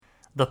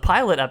The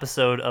pilot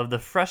episode of The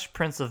Fresh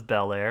Prince of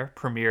Bel-Air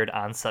premiered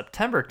on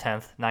September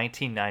 10th,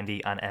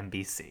 1990 on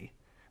NBC.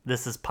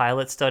 This is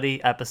Pilot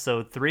Study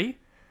Episode 3,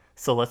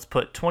 so let's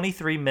put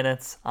 23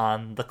 minutes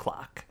on the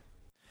clock.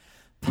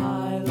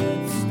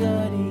 Pilot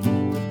Study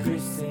with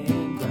Chris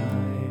and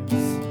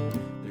Grimes.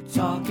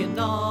 They're talking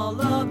all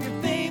of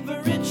your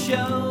favorite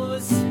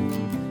shows,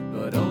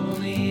 but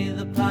only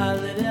the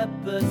pilot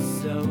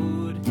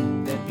episode.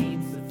 That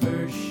means the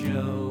first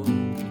show,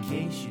 in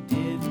case you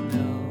didn't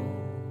know.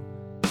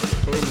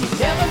 And you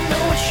never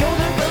know what show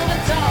they're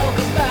gonna talk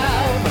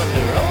about, but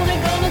they're only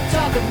gonna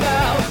talk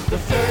about the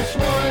first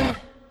one.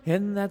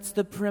 And that's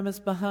the premise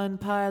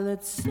behind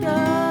Pilot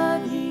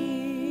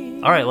Study.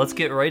 All right, let's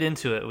get right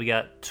into it. We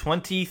got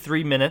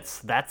 23 minutes.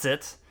 That's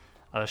it.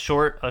 A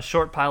short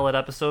pilot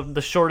episode,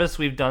 the shortest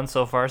we've done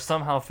so far.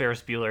 Somehow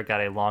Ferris Bueller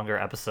got a longer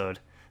episode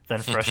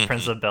than Fresh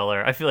Prince of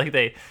Bel-Air. I feel like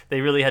they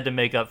really had to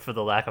make up for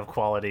the lack of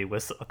quality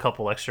with a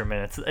couple extra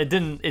minutes. It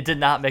did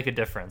not make a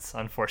difference,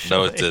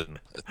 unfortunately. No, it didn't.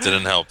 It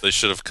didn't help. They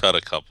should have cut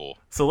a couple.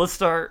 So let's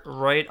start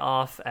right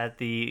off at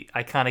the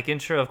iconic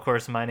intro. Of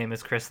course, my name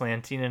is Chris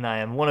Lantina, and I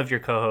am one of your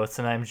co-hosts,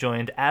 and I'm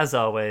joined, as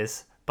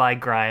always, by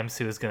Grimes,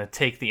 who is going to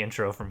take the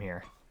intro from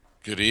here.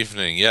 Good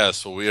evening.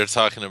 Yes, well, we are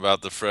talking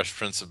about The Fresh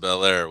Prince of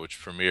Bel-Air, which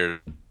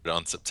premiered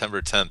on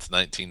September 10th,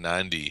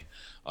 1990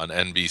 on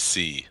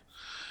NBC,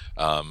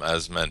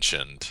 as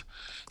mentioned.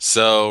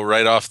 So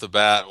right off the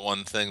bat,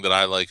 one thing that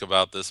I like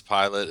about this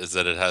pilot is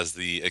that it has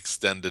the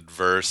extended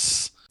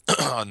verse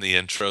on the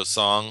intro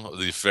song,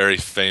 the very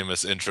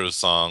famous intro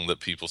song that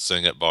people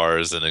sing at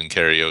bars and in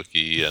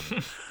karaoke,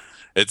 and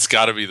it's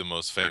got to be the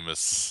most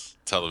famous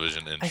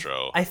television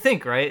intro. I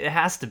think, right? It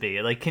has to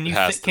be. Like, can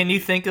you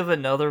think of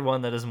another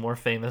one that is more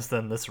famous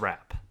than this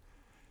rap?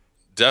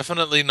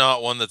 Definitely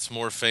not one that's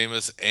more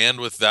famous and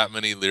with that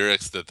many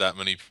lyrics that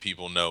many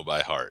people know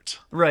by heart.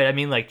 Right. I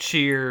mean, like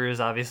Cheers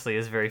obviously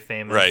is very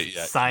famous. Right.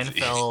 Yeah.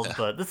 Seinfeld, Yeah.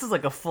 but this is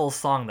like a full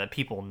song that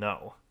people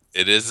know.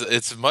 It is.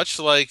 It's much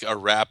like a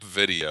rap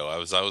video. I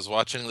was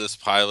watching this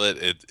pilot.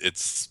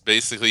 It's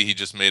basically he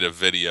just made a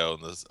video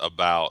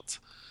about.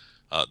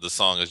 The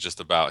song is just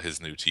about his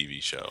new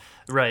TV show.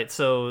 Right,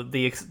 so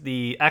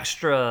the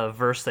extra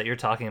verse that you're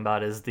talking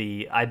about is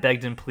the I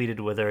begged and pleaded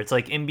with her. It's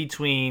like in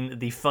between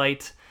the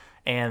fight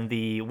and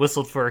the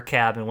whistled for a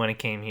cab and when it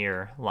came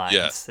here lines.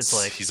 Yes, it's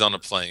like he's on a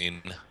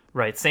plane.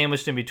 Right,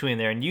 sandwiched in between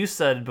there. And you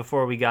said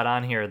before we got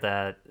on here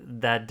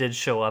that did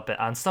show up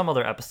on some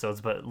other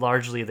episodes, but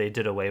largely they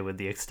did away with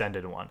the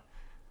extended one.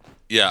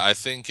 Yeah, I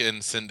think in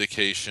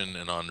syndication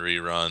and on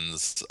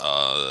reruns,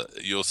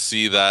 you'll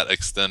see that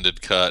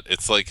extended cut.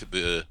 It's like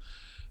the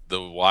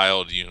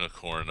wild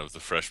unicorn of the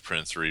Fresh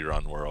Prince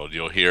rerun world.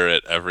 You'll hear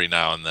it every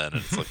now and then,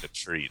 and it's like a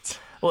treat.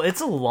 Well,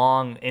 it's a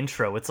long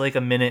intro. It's like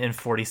 1 minute and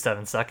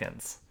 47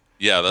 seconds.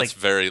 Yeah, that's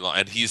very long.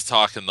 And he's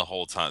talking the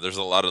whole time. There's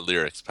a lot of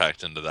lyrics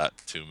packed into that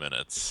 2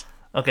 minutes.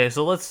 Okay,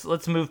 so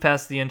let's move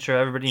past the intro.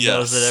 Everybody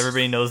knows it.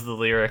 Everybody knows the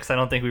lyrics. I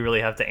don't think we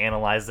really have to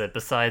analyze it.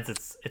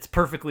 Besides, it's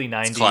perfectly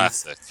 90s. It's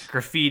classic.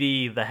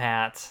 Graffiti, the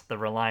hat, the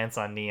reliance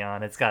on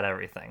neon. It's got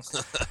everything.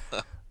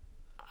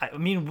 I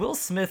mean, Will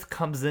Smith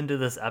comes into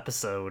this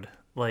episode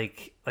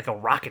like a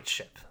rocket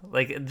ship.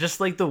 Like just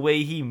like the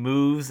way he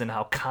moves and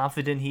how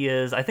confident he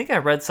is. I think I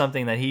read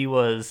something that he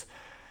was.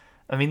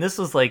 I mean, this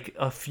was like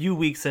a few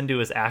weeks into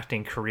his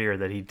acting career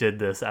that he did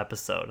this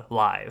episode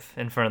live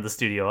in front of the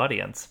studio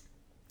audience.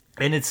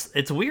 And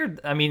it's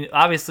weird. I mean,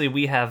 obviously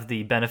we have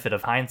the benefit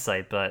of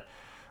hindsight, but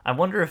I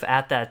wonder if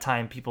at that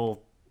time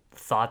people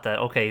thought that,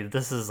 okay,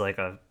 this is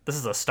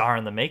a star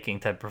in the making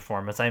type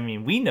performance. I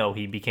mean, we know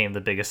he became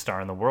the biggest star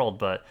in the world,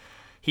 but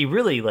he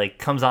really like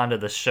comes onto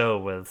the show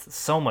with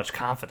so much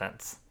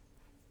confidence.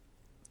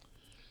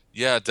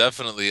 Yeah,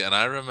 definitely. And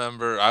I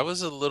remember I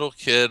was a little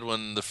kid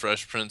when The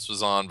Fresh Prince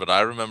was on, but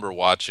I remember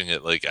watching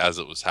it like as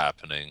it was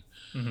happening.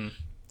 Mm-hmm.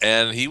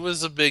 And he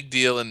was a big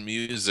deal in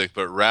music,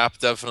 but rap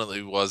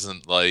definitely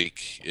wasn't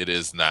like it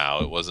is now.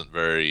 It wasn't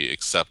very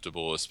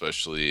acceptable,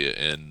 especially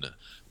in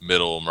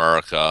middle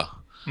America.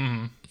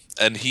 Mm-hmm.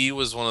 And he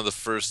was one of the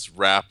first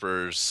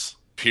rappers,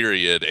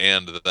 period,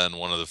 and then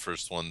one of the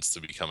first ones to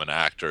become an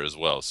actor as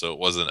well. So it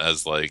wasn't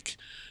as like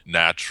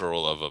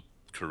natural of a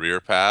career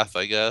path,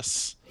 I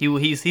guess.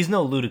 He's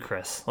no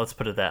Ludacris, let's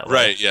put it that way.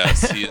 Right,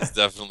 yes, he is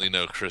definitely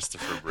no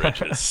Christopher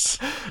Bridges.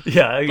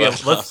 Yeah,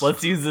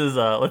 let's use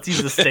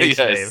his stage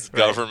name. Right?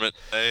 Government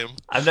name.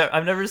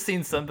 I've never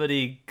seen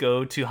somebody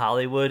go to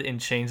Hollywood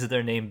and change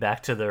their name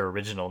back to their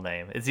original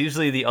name. It's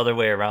usually the other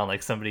way around,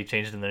 like somebody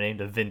changing their name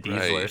to Vin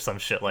Diesel or some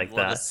shit like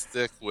that.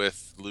 Stick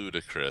with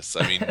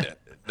Ludacris. I mean,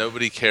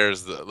 nobody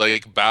cares.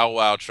 Like Bow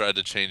Wow tried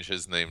to change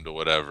his name to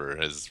whatever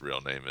his real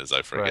name is.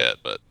 I forget,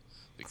 but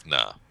like,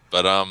 nah.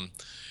 But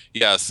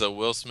yeah, so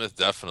Will Smith,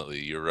 definitely,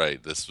 you're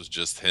right. This was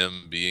just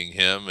him being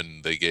him,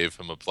 and they gave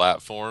him a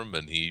platform,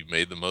 and he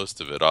made the most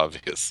of it,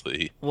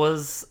 obviously.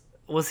 Was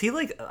he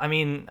like, I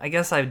mean, I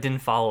guess I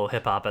didn't follow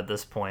hip-hop at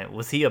this point.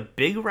 Was he a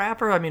big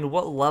rapper? I mean,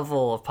 what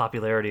level of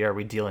popularity are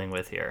we dealing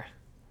with here?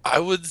 I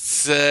would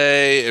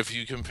say if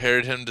you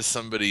compared him to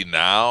somebody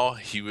now,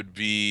 he would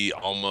be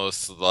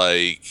almost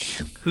like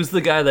Who's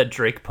the guy that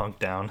Drake punked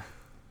down?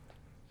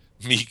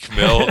 Meek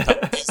Mill. No,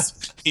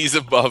 he's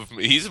above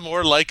me. He's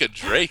more like a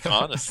Drake,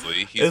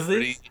 honestly. Is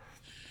he?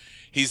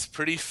 He's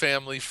pretty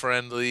family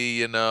friendly,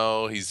 you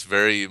know. He's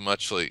very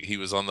much like he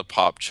was on the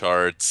pop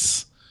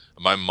charts.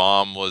 My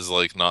mom was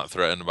like not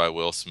threatened by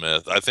Will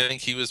Smith. I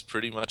think he was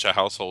pretty much a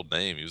household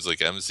name. He was like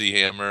MC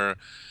Hammer,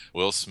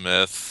 Will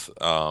Smith,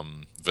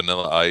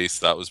 Vanilla Ice.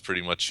 That was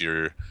pretty much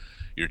your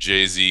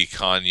Jay-Z,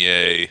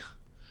 Kanye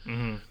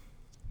Hmm.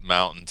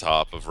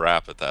 mountaintop of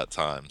rap at that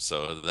time.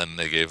 So then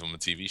they gave him a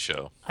TV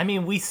show. I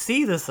mean, we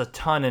see this a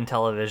ton in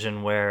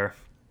television where,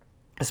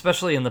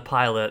 especially in the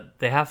pilot,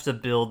 they have to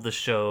build the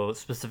show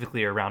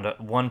specifically around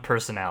one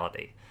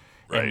personality.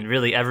 Right. And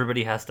really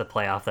everybody has to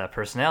play off that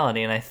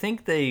personality. And I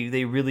think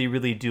they really,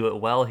 really do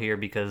it well here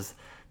because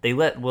they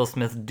let Will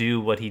Smith do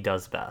what he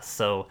does best.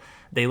 So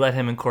they let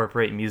him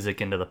incorporate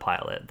music into the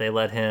pilot. They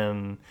let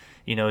him,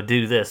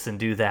 do this and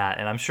do that.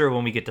 And I'm sure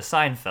when we get to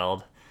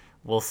Seinfeld,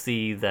 we'll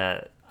see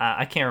that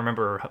I can't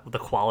remember the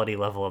quality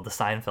level of the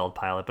Seinfeld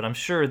pilot, but I'm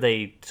sure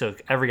they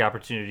took every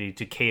opportunity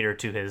to cater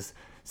to his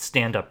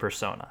stand-up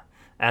persona,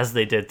 as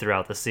they did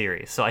throughout the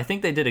series. So I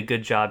think they did a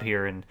good job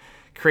here in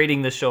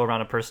creating this show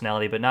around a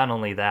personality, but not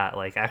only that,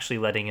 like actually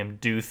letting him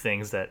do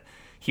things that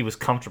he was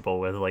comfortable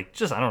with, like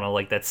just I don't know,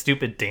 like that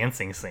stupid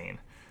dancing scene.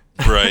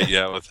 Right,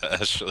 yeah, with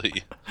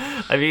Ashley.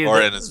 I mean, Or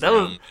in his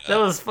room, that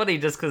was funny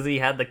just because he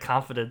had the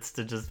confidence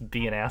to just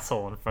be an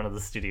asshole in front of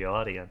the studio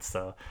audience.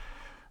 So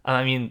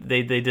I mean,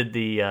 they did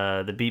the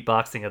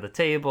beatboxing at the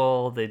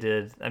table. They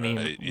did. I mean,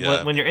 Right,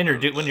 yeah, when you're I remember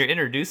introduced when that. you're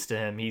introduced to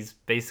him, he's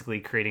basically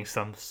creating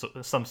some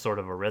sort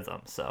of a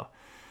rhythm. So,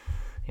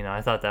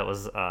 I thought that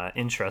was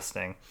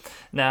interesting.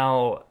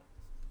 Now,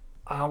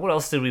 what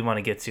else did we want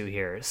to get to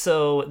here?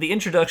 So, the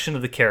introduction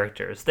of the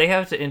characters. They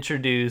have to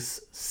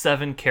introduce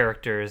 7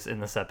 characters in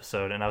this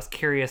episode, and I was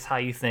curious how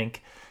you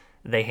think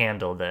they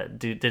handled it.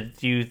 Do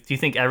you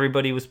think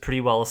everybody was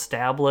pretty well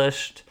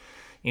established?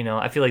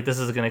 I feel like this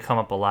is going to come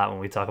up a lot when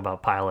we talk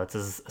about pilots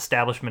is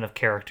establishment of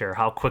character,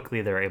 how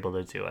quickly they're able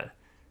to do it.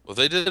 Well,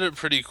 they did it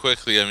pretty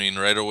quickly. I mean,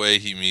 right away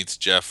he meets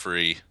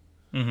Jeffrey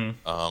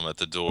Mm-hmm. at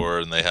the door,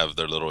 and they have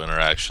their little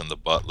interaction, the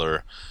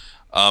butler.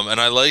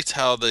 And I liked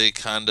how they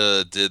kind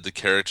of did the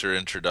character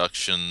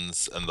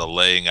introductions and the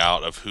laying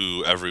out of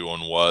who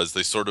everyone was.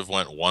 They sort of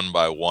went one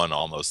by one,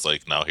 almost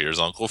like now here's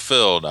Uncle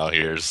Phil, now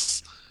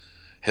here's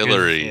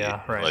Hillary.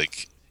 Yeah, right.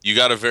 Like you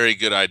got a very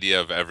good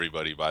idea of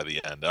everybody by the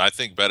end, and I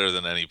think better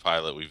than any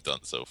pilot we've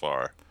done so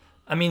far.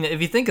 I mean,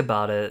 if you think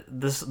about it,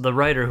 the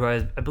writer who I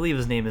believe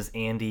his name is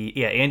Andy.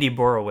 Yeah, Andy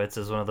Borowitz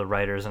is one of the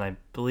writers, and I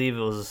believe it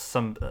was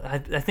some. I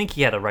think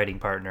he had a writing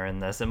partner in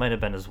this. It might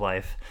have been his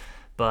wife,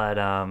 but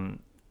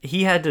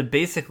he had to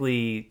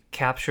basically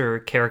capture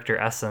character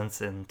essence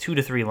in 2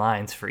 to 3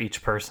 lines for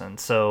each person.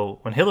 So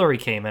when Hillary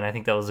came in, I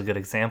think that was a good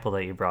example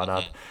that you brought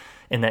up,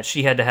 in that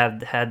she had to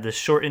have had this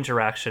short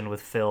interaction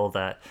with Phil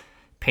that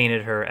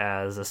painted her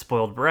as a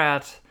spoiled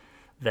brat,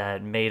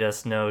 that made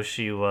us know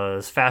she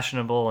was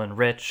fashionable and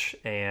rich,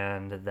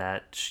 and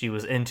that she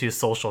was into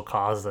social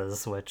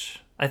causes, which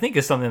I think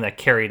is something that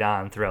carried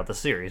on throughout the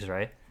series,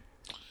 right?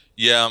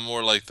 Yeah,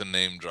 more like the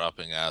name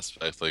dropping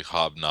aspect, like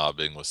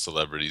hobnobbing with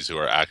celebrities who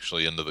are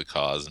actually into the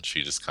cause, and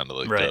she just kind of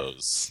like Right.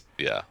 goes,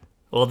 yeah.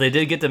 Well, they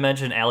did get to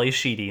mention Ali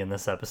Sheedy in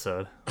this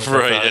episode, which I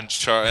Right,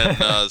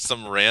 thought- and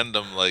some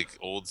random like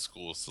old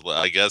school.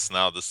 I guess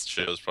now this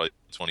show is probably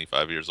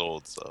 25 years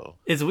old, so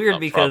it's weird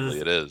probably because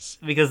it is.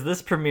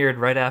 this premiered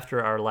right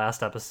after our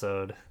last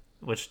episode,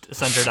 which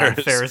centered on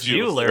Ferris Ferris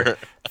Bueller.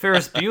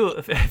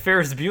 Bueller.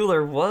 Ferris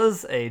Bueller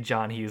was a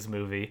John Hughes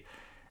movie,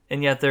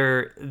 and yet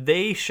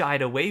they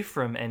shied away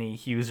from any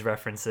Hughes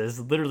references,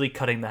 literally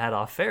cutting the head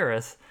off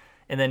Ferris.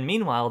 And then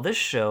meanwhile, this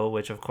show,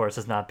 which of course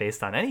is not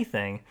based on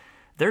anything,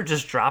 they're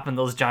just dropping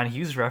those John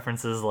Hughes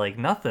references like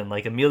nothing,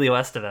 like Emilio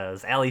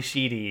Estevez, Ali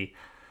Sheedy.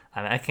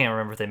 I can't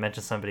remember if they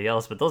mentioned somebody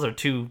else, but those are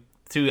two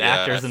Yeah,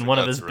 actors I in one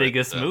of forgot his to write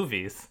biggest that down.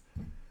 movies.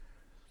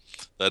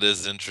 That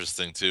is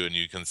interesting too, and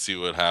you can see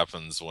what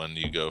happens when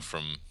you go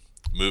from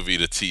movie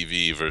to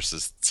TV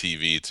versus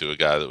TV to a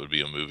guy that would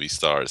be a movie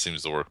star. It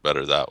seems to work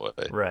better that way.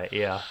 Right,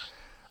 yeah.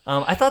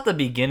 I thought the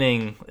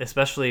beginning,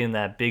 especially in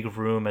that big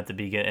room at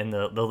the in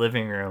the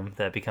living room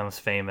that becomes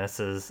famous,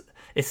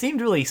 it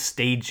seemed really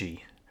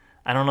stagey.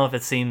 I don't know if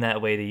it seemed that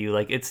way to you.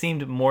 Like it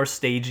seemed more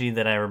stagey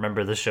than I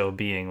remember the show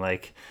being.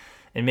 Like,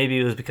 and maybe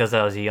it was because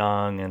I was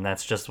young and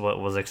that's just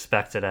what was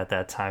expected at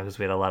that time because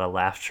we had a lot of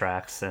laugh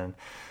tracks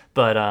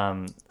but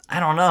I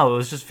don't know. It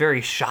was just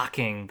very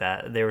shocking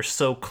that they were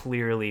so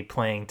clearly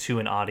playing to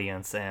an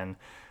audience and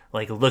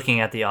like looking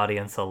at the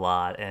audience a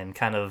lot and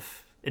kind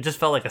of it just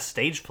felt like a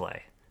stage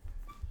play.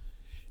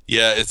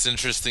 Yeah, it's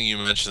interesting you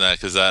mentioned that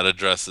because that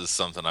addresses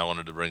something I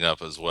wanted to bring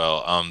up as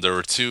well. There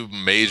were two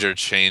major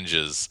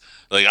changes.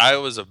 Like I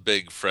was a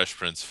big Fresh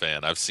Prince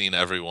fan. I've seen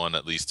everyone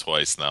at least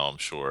twice now, I'm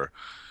sure.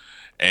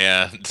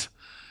 And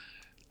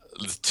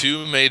the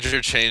two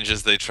major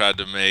changes they tried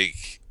to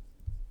make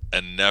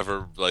and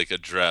never like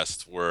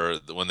addressed were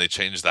when they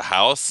changed the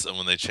house and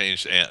when they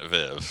changed Aunt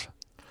Viv.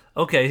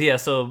 Okay, yeah.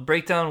 So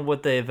break down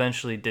what they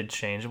eventually did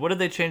change. What did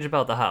they change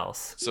about the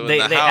house? So in They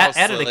the they house,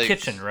 added a like,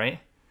 kitchen, right?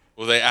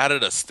 well, they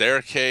added a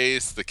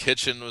staircase. The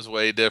kitchen was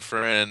way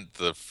different.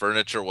 The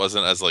furniture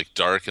wasn't as like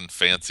dark and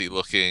fancy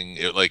looking.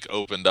 It like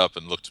opened up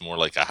and looked more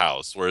like a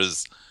house.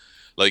 Whereas,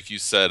 like you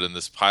said, in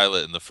this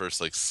pilot, in the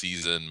first like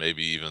season,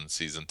 maybe even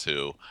season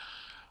two,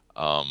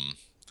 um,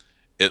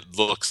 it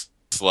looks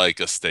like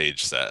a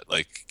stage set.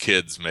 Like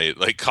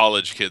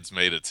college kids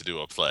made it to do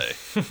a play.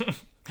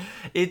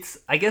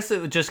 I guess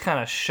it just kind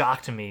of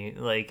shocked me.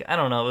 Like, I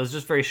don't know, it was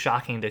just very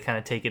shocking to kind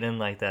of take it in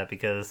like that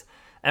because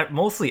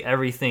mostly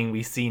everything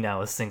we see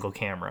now is single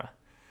camera.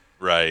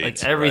 Right.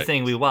 Like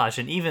everything right. we watch,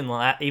 and even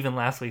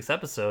last week's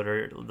episode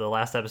or the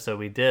last episode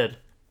we did,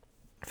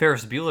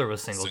 Ferris Bueller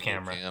was single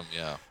camera.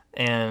 Yeah.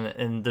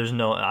 And there's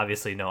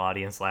obviously no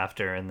audience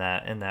laughter in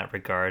that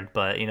regard,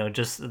 but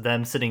just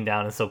them sitting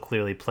down and so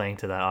clearly playing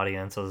to that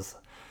audience was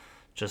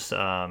just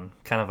kind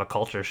of a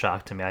culture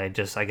shock to me. I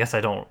guess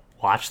I don't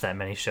watch that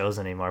many shows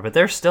anymore, but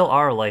there still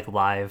are like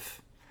live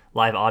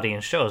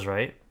audience shows,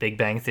 right? Big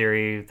Bang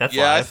Theory, that's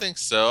Yeah, live. I think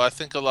so. I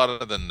think a lot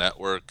of the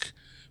network,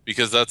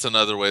 because that's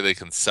another way they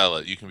can sell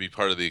it. You can be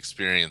part of the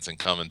experience and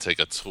come and take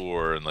a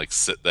tour and like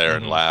sit there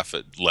and laugh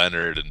at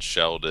Leonard and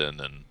Sheldon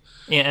and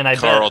Yeah, and I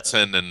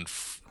Carlton and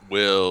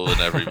Will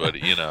and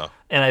everybody.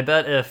 And I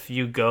bet if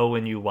you go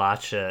and you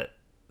watch it,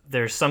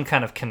 there's some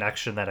kind of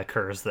connection that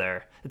occurs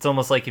there. It's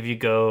almost like if you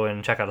go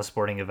and check out a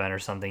sporting event or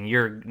something,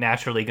 you're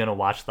naturally going to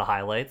watch the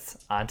highlights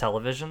on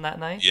television that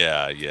night.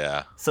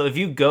 Yeah. So if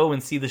you go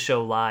and see the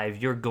show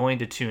live, you're going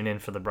to tune in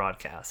for the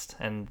broadcast,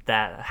 and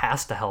that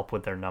has to help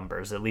with their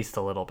numbers at least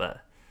a little bit.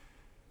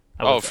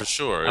 For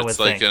sure. It's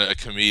like a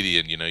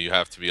comedian, you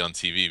have to be on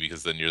TV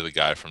because then you're the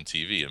guy from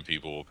TV and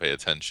people will pay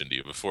attention to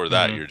you. Before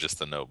that, you're just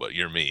a nobody.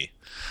 You're me.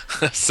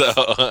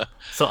 So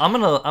I'm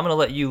gonna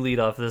let you lead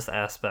off this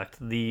aspect,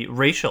 the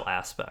racial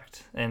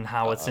aspect, and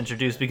how it's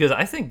introduced, because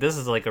I think this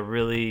is like a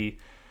really,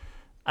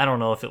 I don't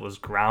know if it was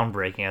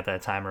groundbreaking at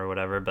that time or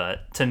whatever,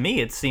 but to me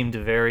it seemed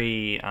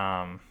very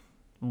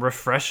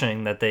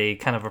refreshing that they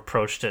kind of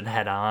approached it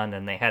head on,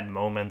 and they had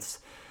moments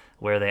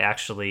where they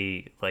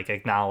actually like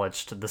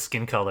acknowledged the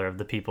skin color of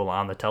the people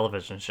on the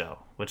television show,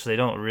 which they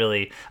don't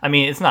really. I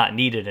mean, it's not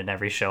needed in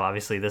every show.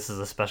 Obviously, this is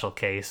a special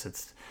case.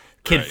 It's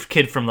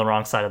kid from the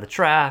wrong side of the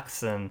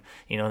tracks, and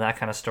that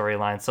kind of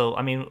storyline. So,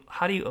 I mean,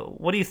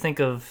 what do you think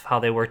of how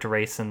they worked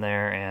race in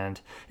there, and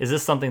is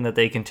this something that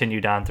they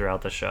continued on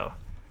throughout the show?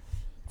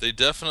 they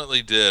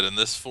definitely did, and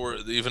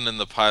even in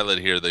the pilot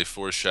here, they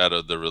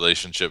foreshadowed the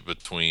relationship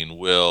between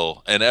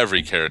Will and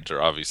every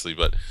character, obviously,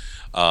 but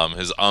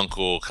his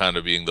uncle kind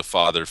of being the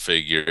father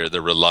figure,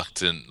 the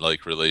reluctant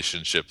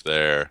relationship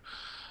there.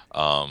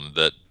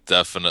 That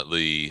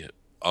definitely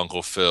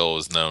Uncle Phil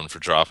is known for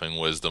dropping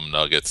wisdom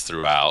nuggets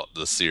throughout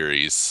the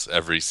series,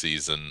 every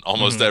season,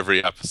 almost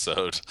every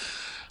episode.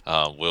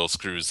 Will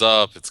screws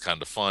up. It's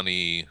kind of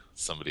funny.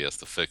 Somebody has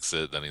to fix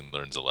it. Then he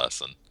learns a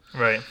lesson.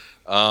 Right.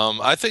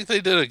 I think they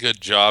did a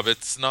good job.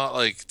 It's not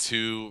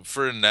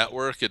for a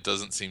network, it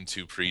doesn't seem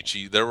too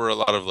preachy. There were a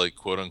lot of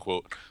quote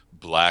unquote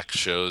black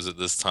shows at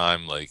this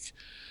time,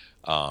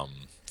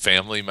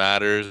 Family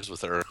Matters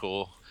with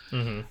Urkel.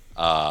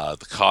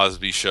 The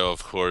Cosby Show,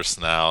 of course,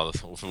 now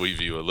we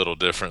view a little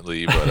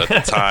differently, but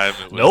at the time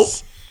it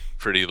was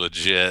pretty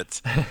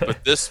legit.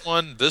 But this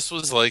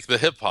was like the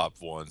hip hop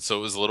one, so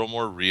it was a little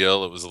more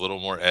real. It was a little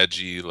more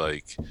edgy,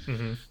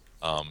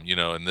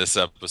 in this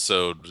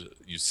episode,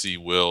 you see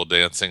Will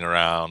dancing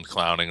around,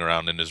 clowning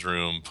around in his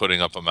room,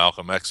 putting up a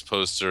Malcolm X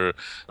poster. And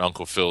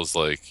Uncle Phil's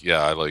like,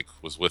 "Yeah, I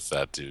was with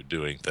that dude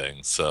doing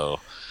things."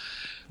 So,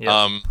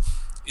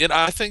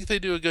 I think they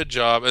do a good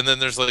job. And then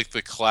there's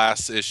the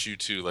class issue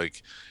too.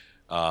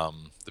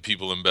 The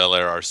people in Bel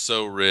Air are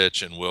so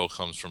rich, and Will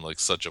comes from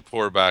such a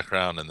poor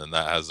background, and then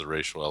that has the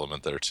racial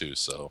element there too.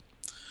 So,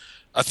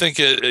 I think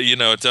it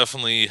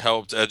definitely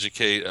helped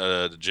educate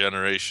a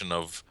generation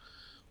of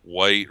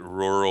white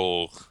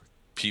rural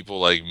people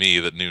like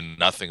me that knew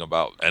nothing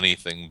about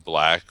anything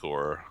black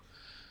or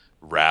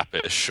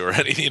rapish or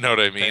anything, you know what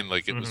I mean?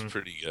 It was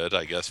pretty good,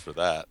 I guess, for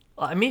that.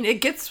 I mean,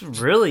 it gets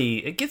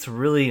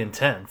really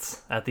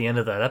intense at the end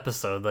of that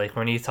episode.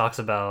 When he talks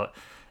about,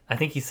 I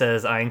think he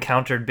says, "I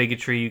encountered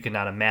bigotry you could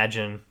not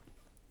imagine.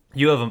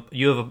 You have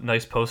a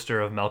nice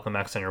poster of Malcolm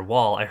X on your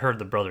wall. I heard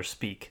the brother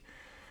speak."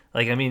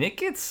 It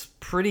gets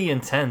pretty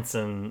intense,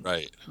 and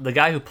the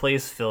guy who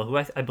plays Phil, who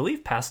I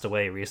believe passed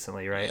away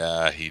recently, right?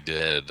 Yeah, he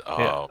did.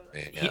 Oh,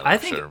 man. Yeah, I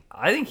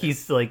think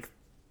he's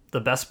the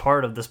best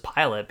part of this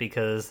pilot,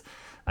 because,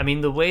 I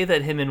mean, the way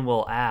that him and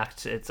Will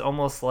act, it's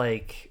almost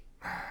like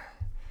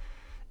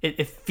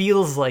it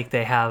feels like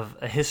they have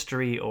a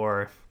history,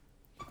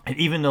 and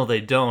even though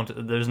they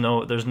don't, there's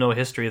no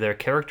history there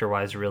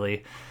character-wise,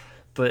 really.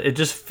 But it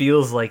just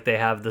feels like they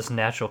have this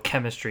natural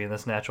chemistry and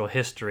this natural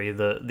history,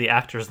 the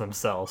actors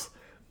themselves.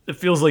 It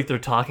feels like they're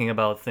talking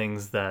about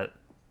things that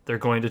they're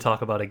going to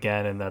talk about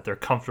again and that they're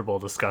comfortable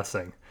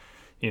discussing.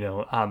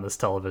 on this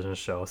television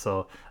show.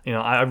 So,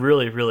 I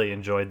really, really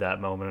enjoyed that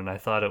moment, and I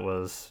thought it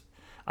was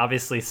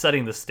obviously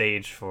setting the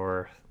stage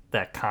for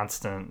that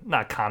constant,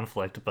 not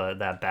conflict, but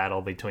that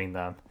battle between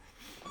them.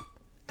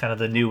 Kind of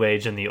the new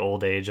age and the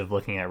old age of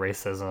looking at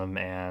racism,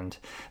 and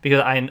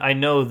because I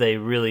know they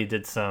really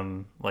did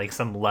some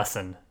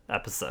lesson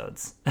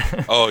episodes.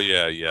 Oh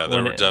yeah.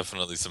 There were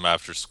definitely some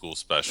after school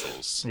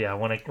specials. Yeah,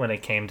 when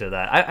it came to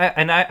that,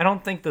 I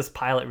don't think this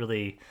pilot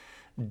really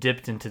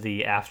dipped into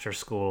the after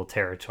school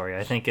territory.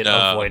 I think it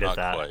avoided not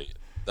that. Quite.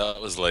 That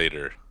was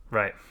later.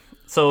 Right.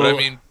 So, but I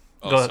mean,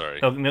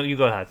 sorry. Oh, no, you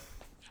go ahead.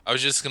 I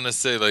was just gonna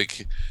say,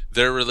 like,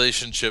 their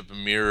relationship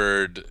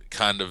mirrored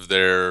kind of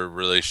their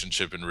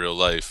relationship in real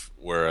life.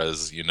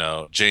 Whereas,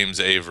 James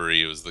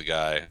Avery was the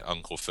guy,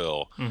 Uncle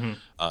Phil.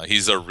 Mm-hmm.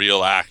 He's a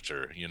real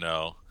actor,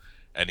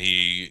 and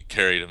he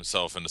carried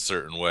himself in a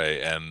certain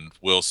way. And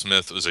Will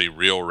Smith was a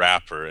real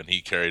rapper, and he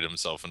carried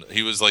himself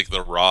he was like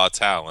the raw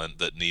talent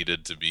that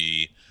needed to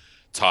be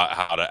taught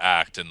how to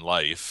act in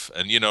life.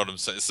 And you know what I'm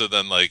saying? So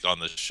then, like, on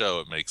the show,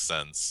 it makes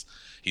sense.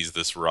 He's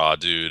this raw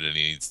dude, and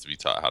he needs to be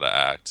taught how to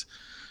act.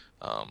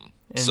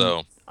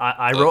 So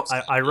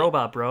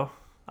iRobot, bro.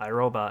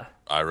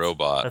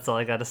 iRobot. That's all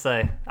I got to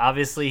say.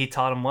 Obviously, he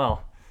taught him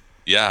well.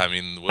 Yeah, I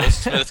mean, Will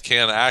Smith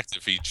can't act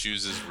if he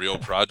chooses real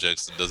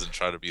projects and doesn't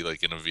try to be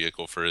like in a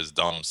vehicle for his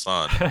dumb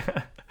son.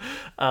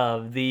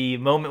 The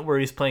moment where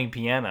he's playing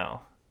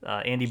piano,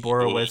 Andy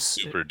Borowitz.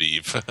 Super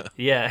deep.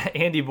 Yeah,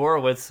 Andy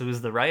Borowitz,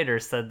 who's the writer,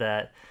 said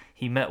that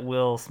he met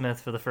Will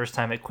Smith for the first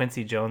time at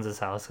Quincy Jones's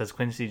house, because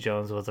Quincy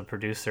Jones was a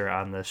producer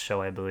on this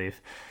show, I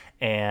believe.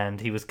 And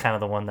he was kind of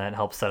the one that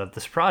helped set up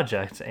this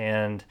project.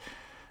 And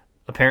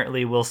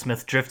apparently Will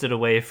Smith drifted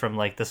away from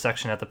like the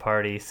section at the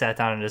party, sat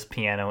down at his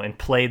piano, and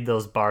played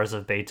those bars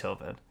of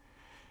Beethoven.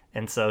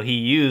 And so he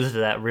used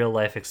that real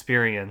life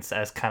experience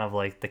as kind of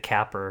like the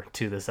capper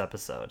to this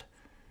episode.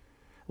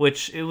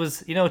 Which it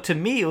was, to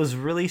me, it was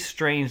really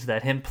strange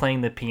that him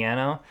playing the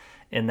piano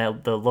and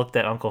that the look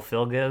that Uncle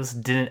Phil gives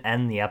didn't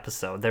end the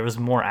episode. There was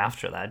more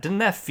after that. Didn't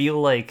that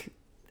feel like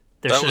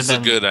that was a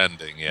good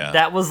ending? Yeah,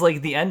 that was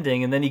like the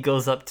ending, and then he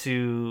goes up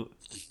to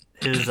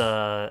his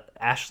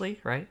Ashley,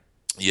 right?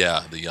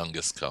 Yeah, the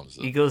youngest comes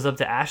in. He goes up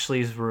to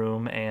Ashley's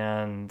room,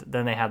 and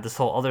then they have this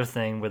whole other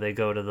thing where they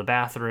go to the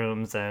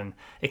bathrooms, and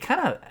it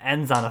kind of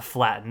ends on a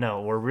flat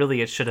note where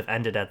really it should have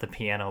ended at the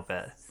piano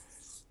bit.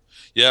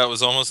 Yeah, it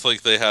was almost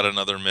like they had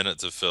another minute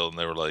to fill, and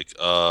they were like,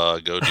 go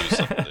do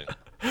something.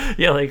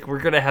 Yeah, like, we're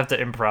going to have to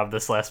improv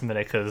this last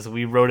minute because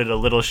we wrote it a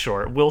little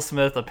short. Will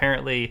Smith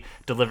apparently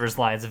delivers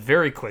lines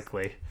very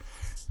quickly,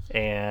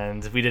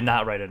 and we did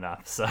not write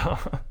enough. So,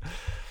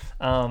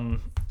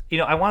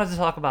 I wanted to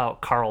talk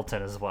about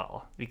Carlton as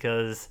well,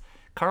 because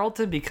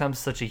Carlton becomes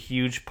such a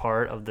huge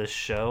part of this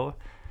show,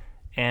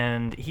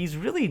 and he's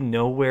really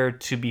nowhere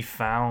to be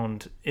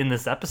found in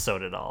this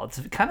episode at all. It's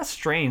kind of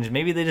strange.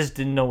 Maybe they just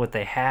didn't know what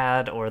they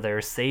had, or they're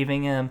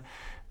saving him,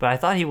 but I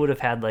thought he would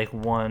have had, like,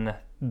 one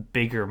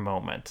bigger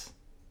moment.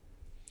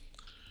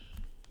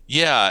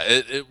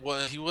 Yeah,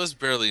 he was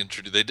barely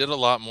introduced. They did a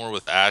lot more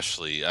with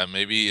Ashley.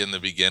 Maybe in the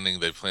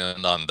beginning they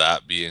planned on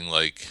that being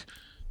like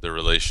the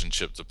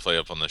relationship to play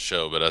up on the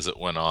show, but as it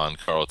went on,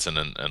 Carlton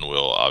and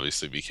Will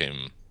obviously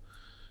became,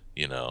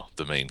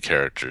 the main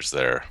characters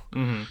there.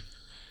 Mm-hmm.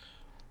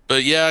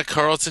 But yeah,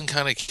 Carlton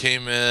kind of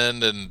came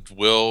in, and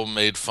Will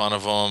made fun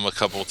of him a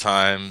couple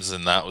times,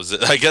 and that was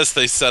it. I guess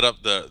they set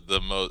up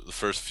the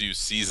first few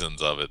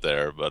seasons of it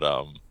there, but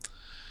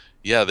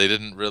yeah, they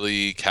didn't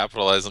really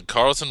capitalize on.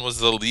 Carlton was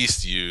the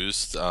least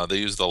used. They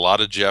used a lot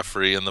of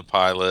Jeffrey in the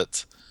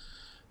pilot,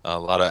 a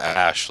lot of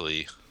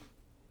Ashley,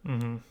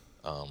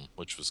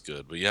 which was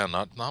good. But yeah,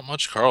 not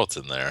much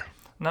Carlton there.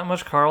 Not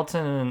much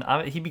Carlton,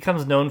 and he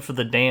becomes known for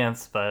the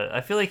dance, but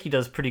I feel like he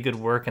does pretty good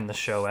work in the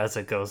show as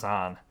it goes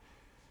on.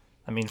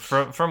 I mean,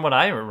 from what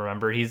I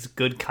remember, he's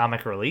good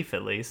comic relief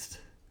at least.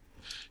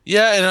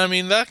 Yeah, and I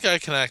mean, that guy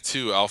can act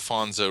too,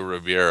 Alfonso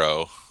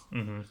Ribeiro.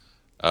 Mm-hmm.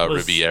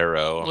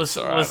 Ribeiro.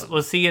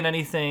 Was he in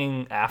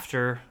anything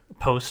after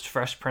post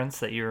Fresh Prince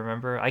that you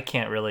remember? I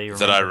can't really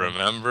remember. That I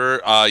remember?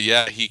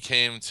 Yeah, he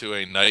came to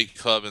a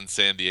nightclub in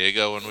San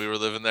Diego when we were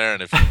living there,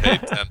 and if you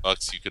paid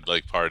 $10, you could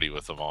like party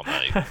with him all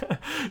night.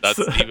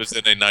 He was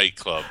in a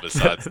nightclub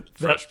besides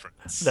Fresh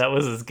Prince. That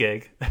was his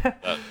gig.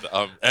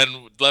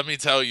 And let me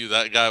tell you,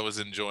 that guy was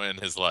enjoying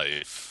his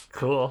life.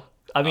 Cool.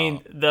 I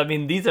mean,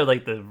 these are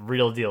like the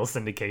real deal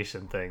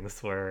syndication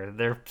things where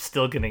they're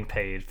still getting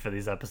paid for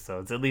these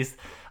episodes. At least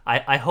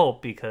I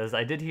hope, because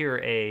I did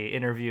hear a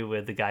interview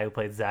with the guy who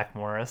played Zach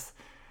Morris,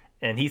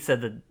 and he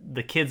said that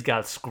the kids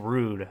got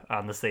screwed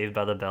on the Saved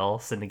by the Bell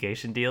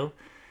syndication deal,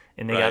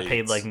 and they got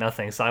paid like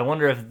nothing. So I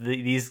wonder if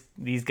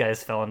these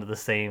guys fell into the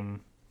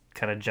same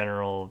kind of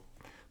general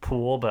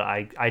pool, but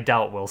I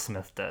doubt Will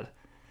Smith did.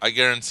 I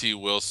guarantee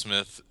Will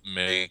Smith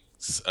makes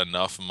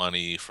enough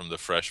money from the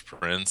Fresh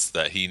Prince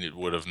that he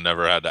would have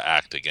never had to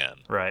act again.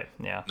 Right,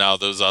 yeah. Now,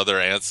 those other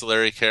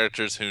ancillary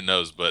characters, who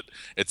knows? But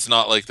it's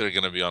not like they're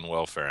going to be on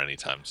welfare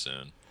anytime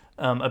soon.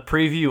 A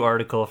preview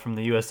article from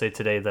the USA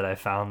Today that I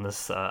found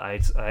this. I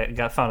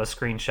found a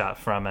screenshot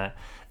from it.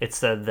 It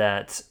said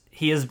that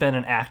he has been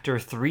an actor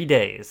 3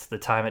 days, the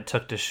time it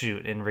took to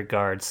shoot, in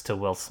regards to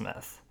Will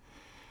Smith.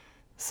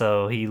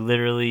 So he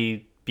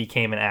literally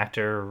became an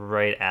actor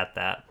right at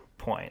that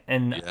point.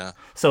 And Yeah.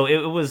 so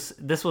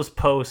this was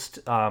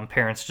post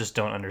Parents Just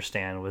Don't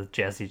Understand with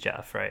Jazzy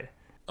Jeff, right?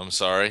 I'm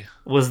sorry.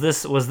 Was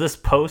this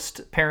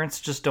post Parents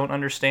Just Don't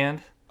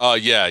Understand? Oh,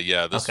 yeah.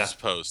 This Okay. was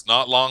post.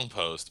 Not long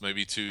post.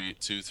 Maybe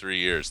 3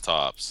 years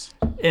tops.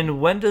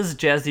 And when does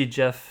Jazzy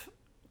Jeff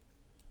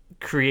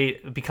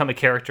become a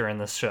character in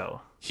this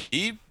show?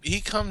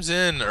 He comes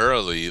in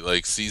early,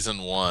 like season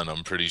 1,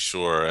 I'm pretty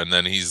sure, and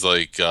then he's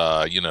like,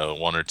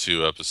 1 or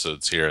 2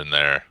 episodes here and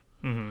there.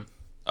 Mm-hmm.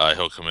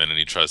 He'll come in and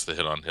he tries to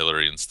hit on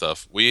Hillary and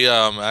stuff. We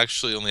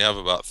actually only have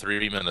about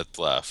 3 minutes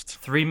left.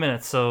 3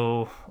 minutes.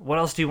 So what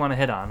else do you want to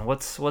hit on?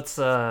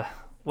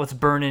 What's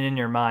burning in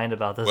your mind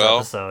about this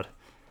episode?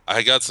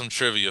 I got some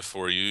trivia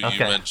for you. Okay. You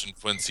mentioned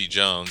Quincy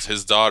Jones.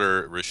 His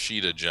daughter,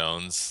 Rashida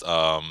Jones,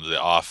 The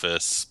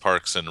Office,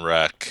 Parks and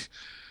Rec,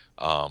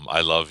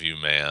 I Love You,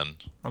 Man.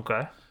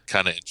 Okay.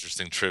 Kind of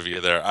interesting trivia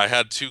there. I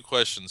had 2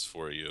 questions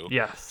for you.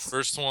 Yes.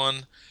 First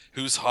one,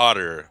 who's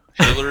hotter,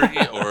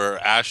 Hillary or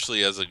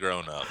Ashley as a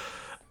grown-up?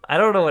 I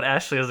don't know what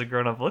Ashley as a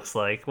grown-up looks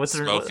like. What's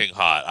her... Smoking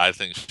hot. I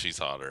think she's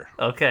hotter.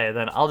 Okay,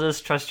 then I'll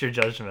just trust your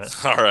judgment.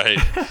 All right.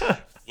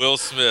 Will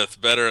Smith,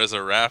 better as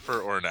a rapper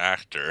or an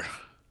actor?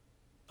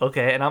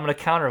 Okay, and I'm going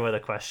to counter with a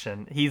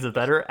question. He's a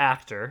better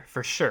actor,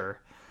 for sure.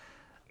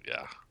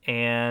 Yeah.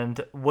 And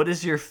what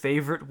is your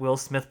favorite Will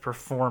Smith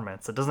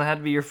performance? It doesn't have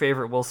to be your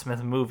favorite Will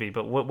Smith movie,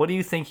 but what do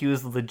you think he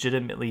was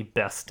legitimately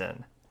best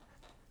in?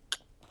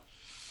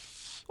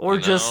 Or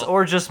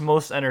just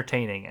most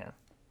entertaining in?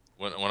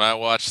 When I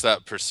watched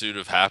that Pursuit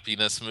of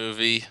Happiness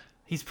movie,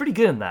 He's pretty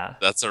good in that.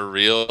 that's a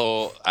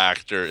real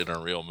actor in a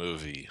real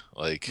movie.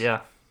 Like,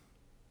 Yeah.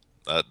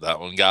 that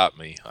one got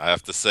me. I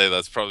have to say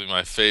that's probably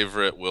my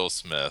favorite Will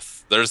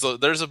Smith. There's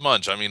a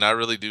bunch. I mean, I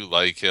really do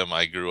like him.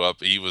 I grew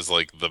up. He was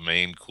like the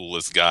main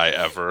coolest guy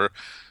ever.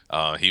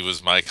 He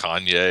was my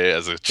Kanye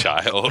as a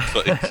child.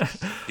 Like,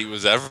 he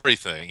was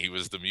everything. He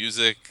was the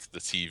music, the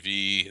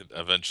TV,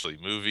 eventually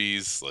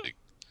movies. Like,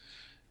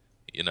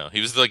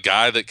 he was the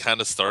guy that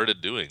kind of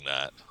started doing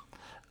that.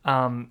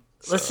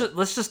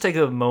 Let's just take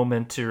a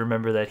moment to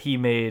remember that he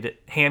made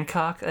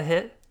Hancock a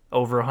hit,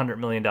 over $100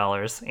 million,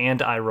 and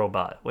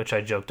iRobot, which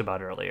I joked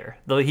about earlier.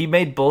 Though he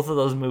made both of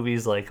those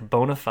movies like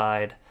bona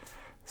fide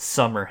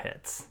summer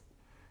hits,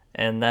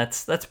 and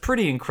that's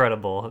pretty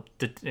incredible,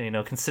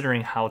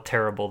 considering how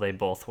terrible they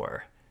both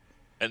were.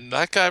 And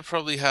that guy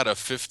probably had a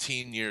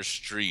 15-year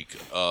streak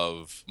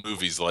of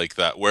movies like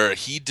that where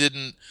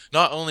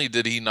not only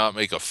did he not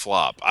make a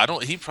flop,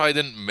 he probably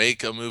didn't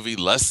make a movie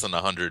less than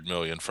 $100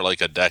 million for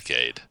like a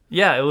decade.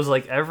 Yeah, it was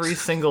like every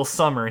single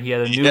summer he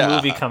had a new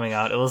movie coming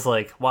out. It was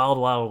like Wild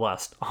Wild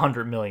West,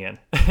 $100 million.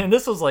 And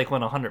this was like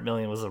when $100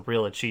 million was a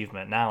real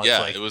achievement. Now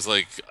it's it was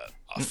like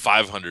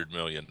 500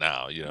 million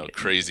now,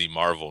 crazy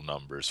Marvel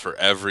numbers for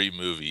every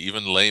movie,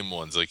 even lame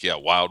ones like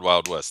Wild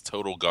Wild West,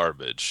 total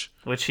garbage.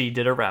 Which he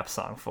did a rap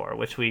song for,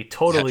 which we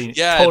totally and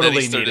totally then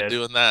he started needed.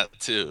 doing that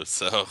too.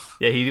 So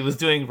yeah, he was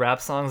doing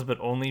rap songs, but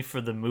only for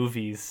the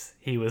movies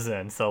he was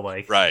in. So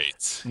like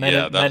right, Men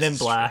in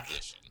Black,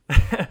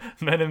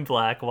 Men in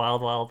Black,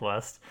 Wild Wild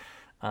West.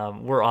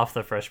 We're off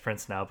the Fresh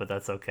Prince now, but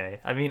that's okay.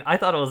 I mean, I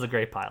thought it was a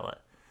great pilot.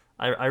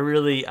 I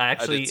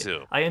did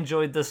too. I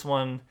enjoyed this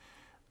one.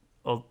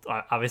 Well,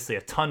 obviously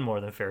a ton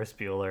more than Ferris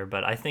Bueller,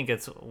 but I think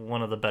it's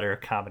one of the better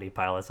comedy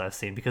pilots I've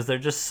seen because they're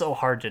just so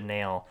hard to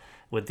nail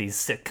with these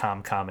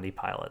sitcom comedy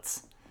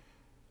pilots.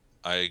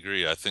 I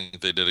agree. I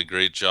think they did a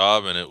great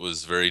job, and it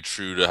was very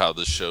true to how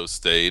the show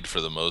stayed for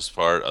the most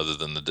part, other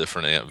than the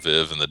different Aunt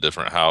Viv and the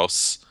different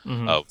house.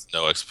 No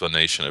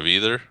explanation of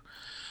either.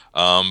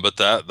 But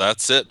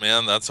that's it,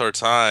 man. That's our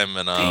time.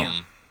 And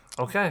Damn.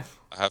 Okay.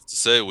 I have to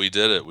say, we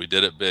did it. We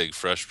did it big.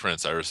 Fresh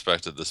Prince. I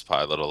respected this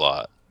pilot a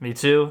lot. Me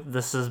too.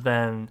 This has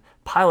been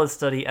Pilot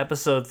Study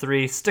Episode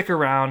 3. Stick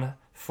around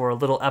for a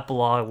little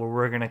epilogue where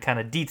we're going to kind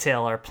of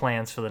detail our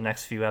plans for the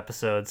next few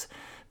episodes.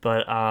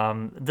 But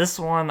this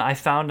one I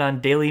found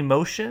on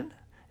Dailymotion.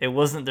 There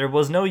was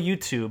no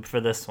YouTube for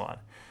this one.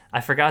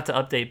 I forgot to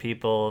update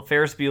people.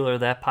 Ferris Bueller,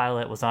 that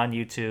pilot, was on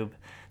YouTube.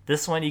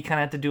 This one you kind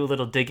of had to do a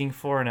little digging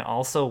for, and it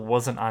also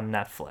wasn't on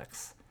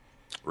Netflix.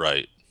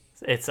 Right.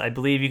 I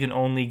believe you can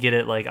only get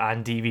it like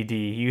on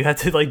DVD. You have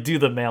to like do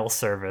the mail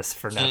service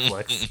for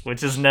Netflix,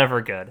 which is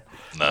never good.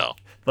 No.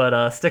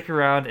 But stick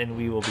around and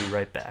we will be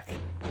right back.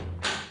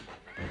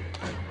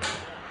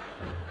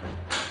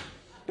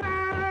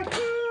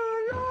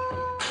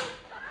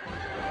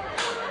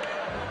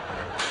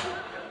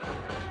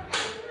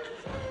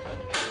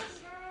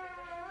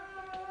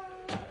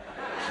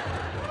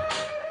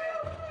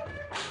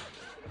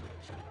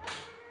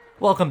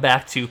 Welcome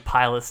back to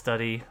Pilot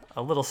Study,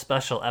 a little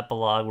special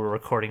epilogue we're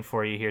recording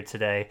for you here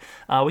today.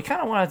 We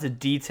kind of wanted to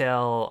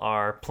detail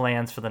our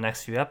plans for the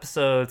next few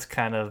episodes,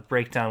 kind of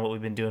break down what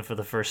we've been doing for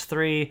the first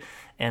 3,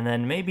 and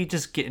then maybe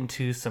just get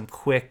into some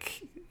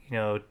quick,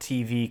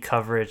 TV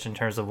coverage in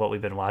terms of what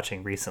we've been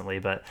watching recently,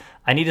 but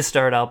I need to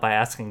start out by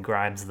asking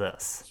Grimes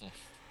this.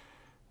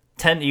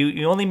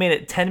 You only made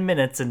it 10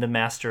 minutes into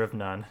Master of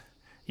None.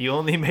 You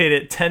only made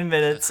it 10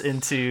 minutes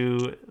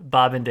into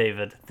Bob and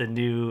David, the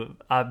new,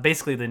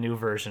 basically the new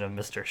version of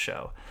Mr.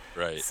 Show.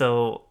 Right.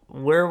 So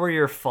where were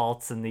your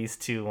faults in these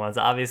two ones?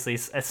 Obviously,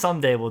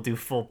 someday we'll do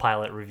full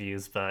pilot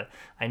reviews, but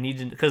I need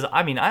to, because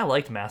I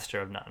liked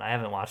Master of None. I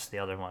haven't watched the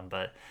other one,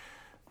 but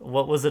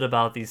what was it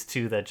about these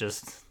two that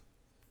just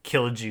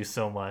killed you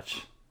so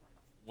much?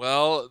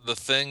 Well, the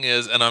thing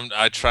is, and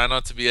I try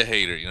not to be a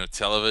hater.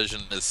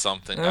 Television is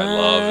something I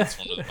love. It's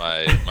one of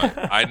my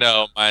I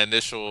know my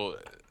initial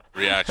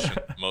reaction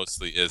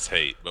mostly is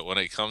hate, but when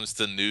it comes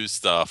to new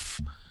stuff,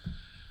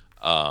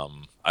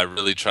 I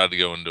really try to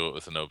go into it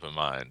with an open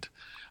mind.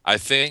 I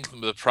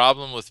think the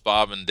problem with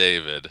Bob and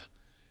David,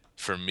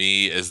 for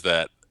me, is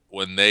that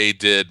when they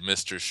did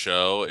Mr.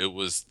 Show, it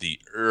was the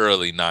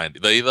early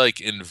 90s. They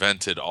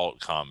invented alt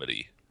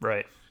comedy.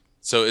 Right.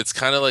 So it's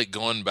kind of like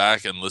going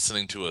back and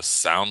listening to a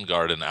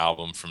Soundgarden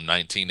album from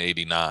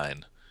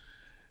 1989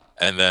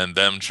 and then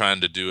them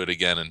trying to do it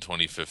again in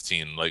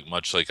 2015,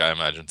 much like I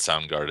imagine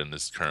Soundgarden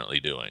is currently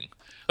doing.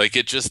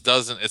 It just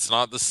doesn't, it's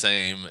not the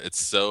same.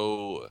 It's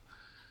so,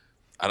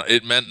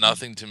 it meant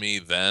nothing to me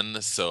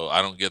then, so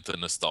I don't get the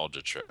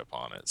nostalgia trip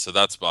on it. So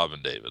that's Bob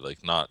and David.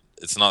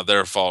 It's not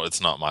their fault, it's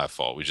not my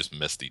fault. We just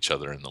missed each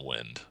other in the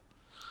wind.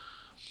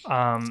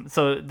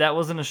 So that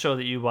wasn't a show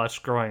that you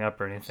watched growing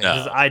up or anything? No.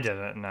 Because I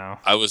didn't, no.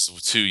 I was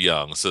too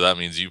young, so that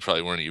means you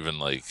probably weren't even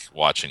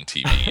watching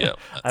TV yet.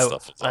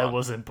 I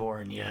wasn't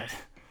born yet.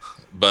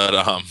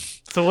 But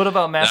So what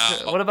about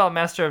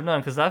Master of None?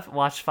 Because I've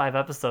watched 5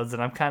 episodes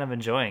and I'm kind of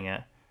enjoying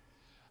it.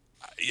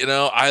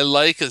 I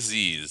like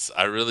Aziz.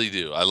 I really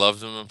do. I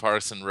loved him in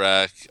Parks and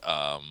Rec.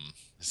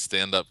 His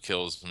stand-up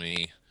kills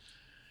me.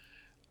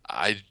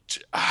 I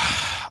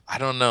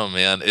don't know,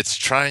 man. It's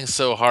trying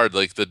so hard.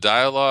 The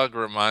dialogue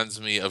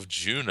reminds me of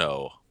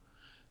Juno.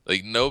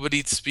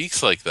 Nobody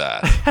speaks like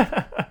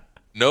that.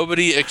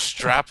 Nobody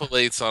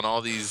extrapolates on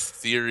all these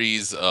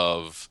theories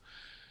of,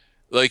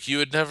 you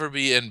would never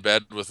be in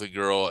bed with a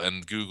girl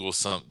and Google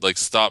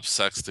stop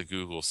sex to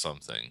Google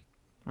something.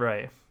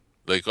 Right.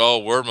 Oh,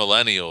 we're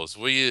millennials.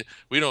 We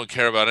don't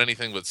care about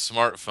anything but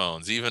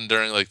smartphones, even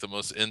during the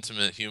most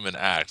intimate human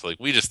act.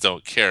 We just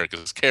don't care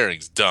because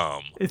caring's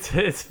dumb.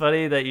 It's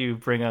funny that you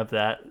bring up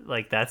that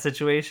that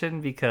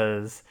situation,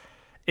 because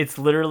it's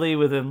literally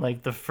within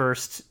the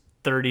first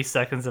 30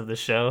 seconds of the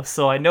show.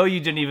 So I know you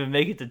didn't even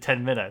make it to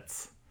 10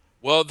 minutes.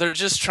 Well, they're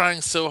just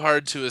trying so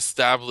hard to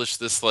establish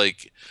this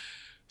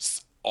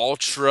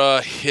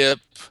ultra hip,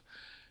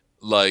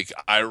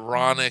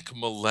 ironic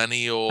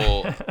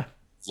millennial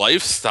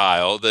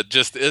lifestyle that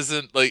just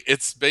isn't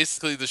it's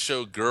basically the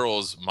show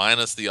Girls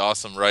minus the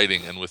awesome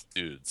writing and with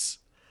dudes.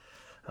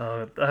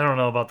 I don't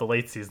know about the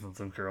late seasons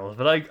of Girls,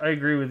 but I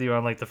agree with you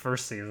on the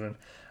first season.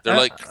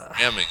 They're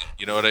cramming,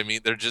 you know what I mean?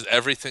 They're just,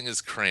 everything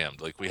is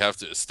crammed. We have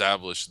to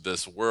establish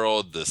this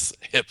world, this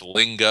hip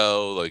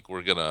lingo.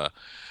 We're gonna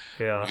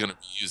be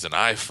using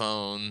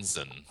iPhones,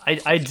 and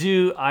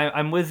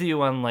I'm with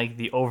you on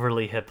the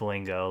overly hip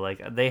lingo.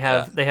 They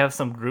have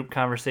some group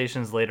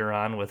conversations later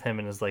on with him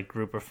and his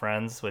group of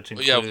friends, which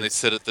includes, when they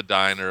sit at the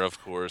diner, of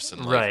course,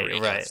 and right.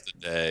 the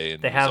day,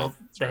 and they have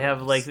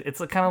it's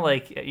kind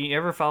of you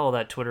ever follow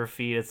that Twitter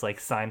feed? It's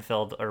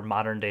Seinfeld or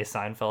modern day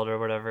Seinfeld or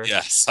whatever.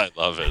 Yes, I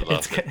love it.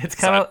 It's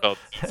kind of Seinfeld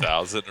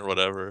 2000 or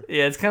whatever.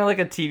 Yeah, it's kind of like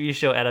a TV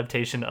show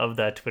adaptation of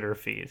that Twitter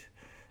feed.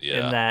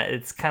 Yeah. In that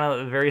it's kind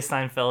of very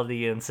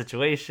Seinfeldian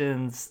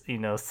situations,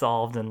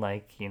 solved in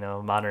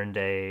modern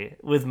day,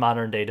 with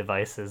modern day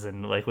devices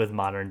and with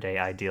modern day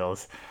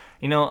ideals.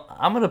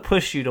 I'm gonna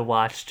push you to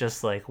watch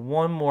just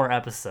one more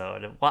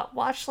episode.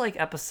 Watch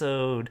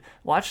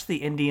the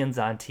Indians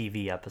on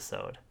TV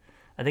episode.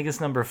 I think it's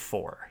number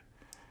 4.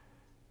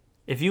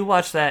 If you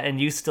watch that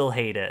and you still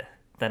hate it,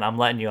 then I'm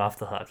letting you off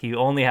the hook. You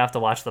only have to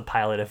watch the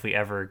pilot if we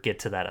ever get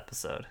to that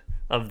episode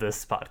of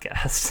this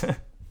podcast.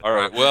 All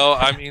right. Well,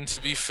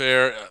 to be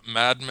fair,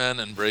 Mad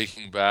Men and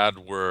Breaking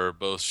Bad were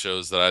both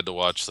shows that I had to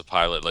watch the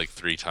pilot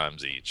 3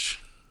 times each.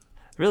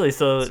 Really?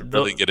 So to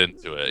really get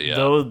into it, yeah.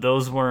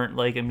 Those weren't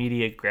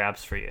immediate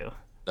grabs for you.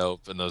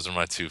 Nope, and those are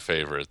my 2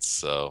 favorites.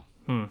 So,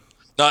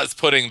 not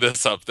putting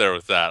this up there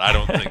with that. I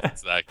don't think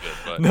it's that good.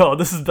 But no,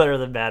 this is better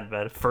than Mad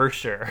Men for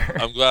sure.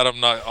 I'm glad I'm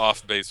not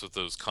off base with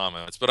those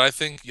comments. But I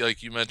think,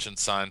 you mentioned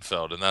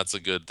Seinfeld, and that's a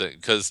good thing,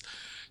 because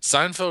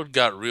Seinfeld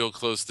got real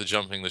close to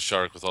jumping the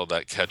shark with all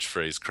that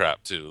catchphrase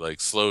crap too,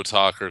 slow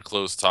talker,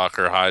 close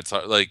talker, high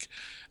talk.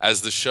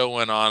 As the show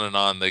went on and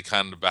on, they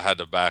kind of had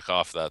to back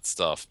off that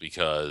stuff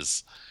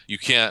because you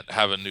can't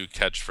have a new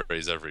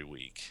catchphrase every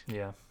week.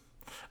 Yeah,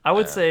 I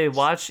would say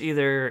watch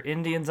either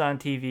Indians on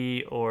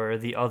TV or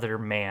The Other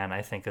Man.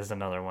 I think is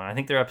another one. I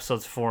think they're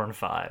episodes 4 and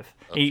 5.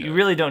 Okay. You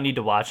really don't need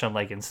to watch them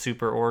in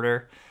super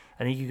order.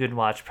 I think you could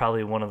watch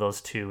probably one of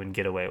those 2 and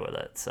get away with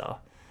it. So.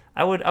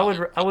 I would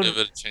give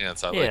it a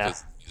chance. I like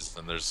Aziz,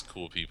 and there's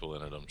cool people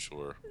in it, I'm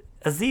sure.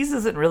 Aziz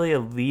isn't really a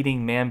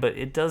leading man, but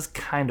it does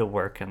kind of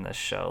work in this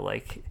show.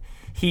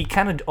 he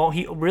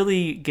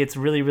really gets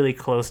really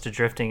close to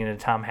drifting into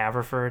Tom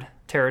Haverford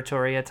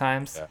territory at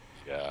times.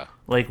 Yeah.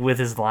 Like with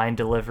his line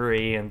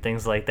delivery and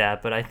things like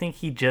that, but I think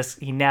he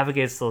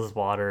navigates those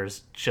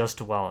waters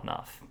just well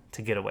enough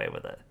to get away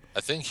with it.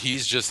 I think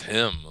he's just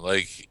him.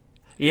 Like,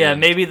 yeah,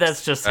 maybe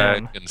that's just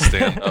him. And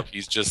stand up,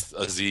 he's just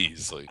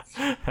Aziz. Like,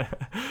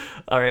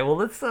 all right, well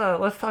let's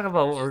talk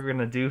about what we're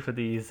gonna do for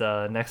these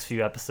next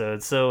few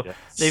episodes. So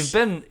they've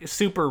been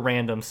super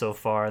random so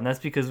far, and that's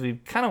because we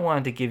kind of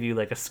wanted to give you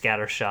like a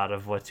scatter shot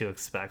of what to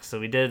expect. So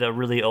we did a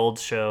really old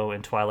show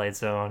in Twilight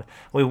Zone.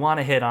 We want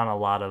to hit on a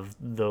lot of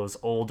those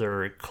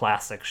older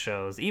classic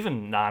shows,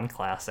 even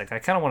non-classic. I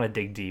kind of want to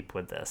dig deep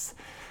with this.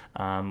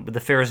 With the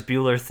Ferris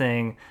Bueller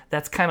thing,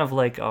 that's kind of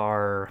like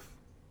our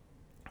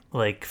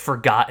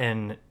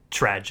forgotten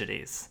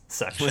tragedies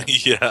section.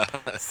 Yeah.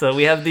 So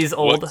we have these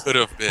old what could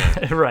have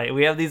been. right.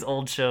 We have these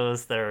old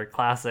shows that are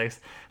classics.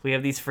 We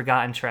have these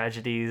forgotten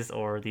tragedies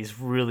or these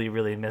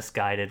really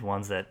misguided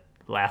ones that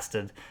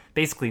lasted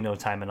basically no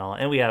time at all.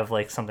 And we have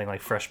like something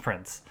like Fresh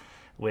Prince,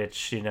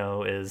 which,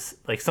 is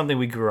like something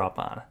we grew up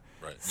on.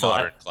 Right. So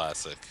modern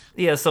classic.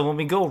 Yeah, so when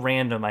we go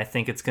random, I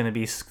think it's going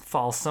to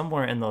fall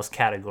somewhere in those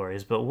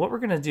categories. But what we're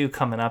going to do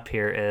coming up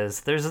here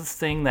is there's this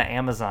thing that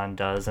Amazon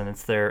does, and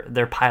it's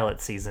their pilot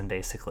season,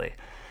 basically.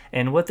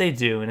 And what they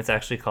do, and it's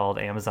actually called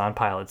Amazon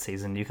Pilot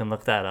Season, you can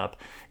look that up,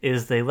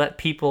 is they let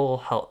people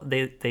help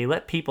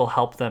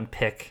them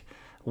pick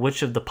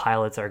which of the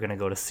pilots are going to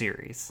go to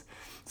series.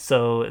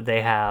 So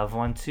they have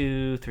 1,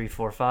 2, 3,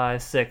 4,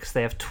 5, 6.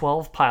 They have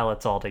 12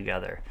 pilots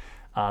altogether.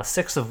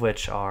 6 of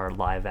which are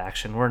live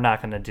action. We're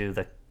not going to do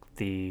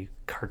the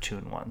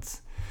cartoon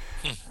ones.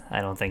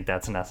 I don't think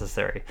that's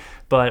necessary.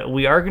 But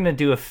we are going to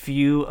do a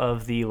few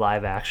of the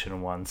live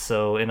action ones.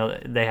 So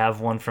they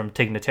have one from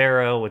Tig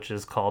Notaro, which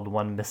is called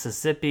One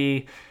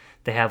Mississippi.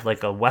 They have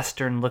like a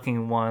Western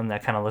looking one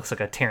that kind of looks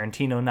like a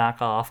Tarantino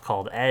knockoff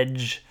called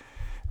Edge.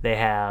 They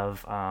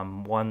have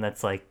one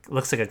that's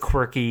looks like a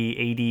quirky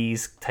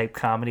 80s type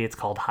comedy. It's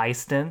called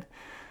Heistin.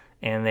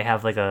 And they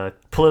have like a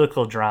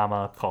political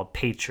drama called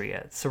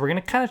Patriot. So we're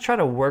going to kind of try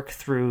to work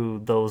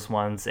through those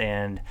ones.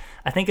 And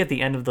I think at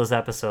the end of those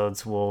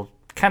episodes, we'll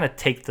kind of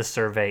take the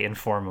survey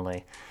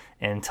informally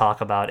and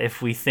talk about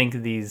if we think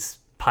these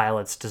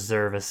pilots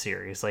deserve a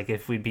series, like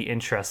if we'd be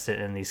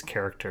interested in these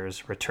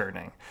characters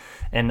returning.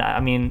 And I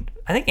mean,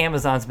 I think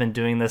Amazon's been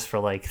doing this for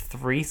like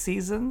 3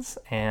 seasons.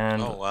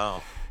 And oh,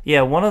 wow.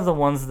 Yeah, one of the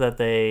ones that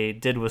they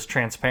did was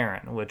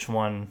Transparent, which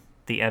won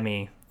the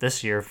Emmy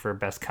this year for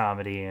Best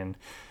Comedy and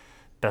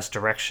Best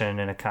Direction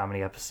in a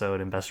Comedy Episode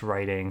and Best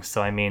Writing.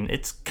 So, I mean,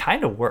 it's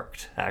kind of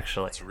worked,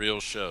 actually. It's real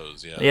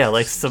shows, yeah. Yeah,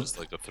 it's just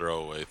like a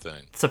throwaway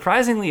thing.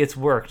 Surprisingly, it's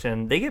worked,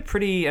 and they get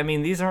pretty... I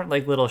mean, these aren't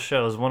like little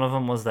shows. One of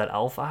them was that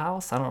Alpha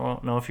House. I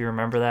don't know if you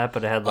remember that,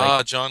 but it had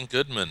like... John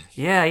Goodman.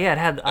 Yeah, it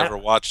had... Never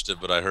watched it,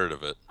 but I heard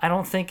of it. I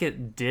don't think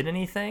it did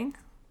anything,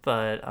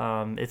 but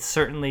it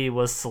certainly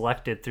was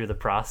selected through the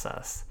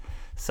process.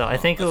 So I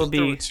think it'll be...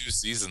 There were 2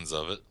 seasons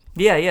of it.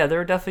 Yeah, there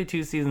are definitely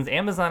 2 seasons.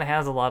 Amazon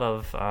has a lot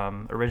of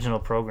original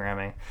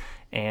programming,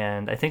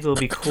 and I think it'll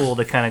be cool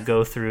to kind of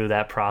go through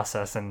that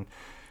process and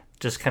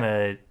just kind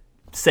of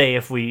say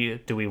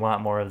do we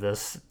want more of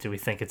this? Do we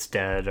think it's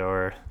dead,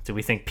 or do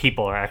we think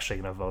people are actually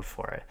going to vote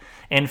for it?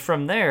 And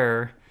from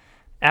there,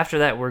 after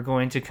that, we're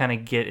going to kind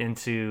of get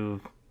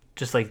into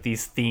just like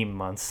these theme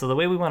months. So the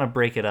way we want to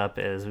break it up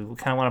is we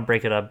kind of want to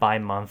break it up by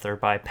month or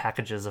by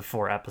packages of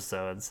 4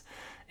 episodes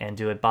and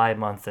do it by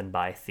month and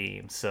by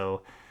theme.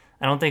 So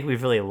I don't think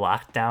we've really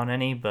locked down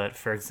any, but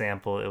for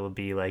example, it would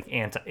be like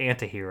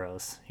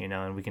anti-heroes,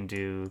 and we can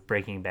do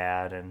Breaking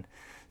Bad and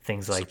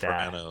things like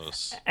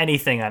Sopranos. That.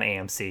 Anything on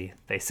AMC,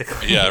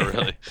 basically. Yeah,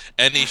 really.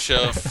 Any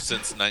show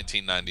since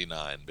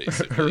 1999,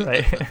 basically.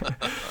 Right.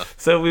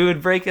 So we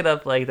would break it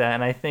up like that,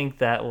 and I think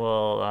that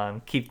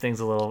will keep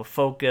things a little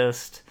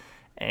focused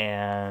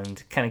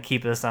and kind of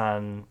keep us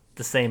on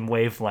the same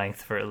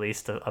wavelength for at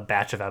least a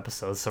batch of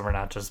episodes, so we're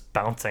not just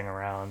bouncing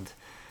around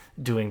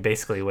doing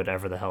basically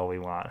whatever the hell we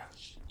want.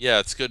 Yeah,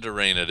 it's good to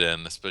rein it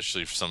in,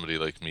 especially for somebody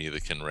like me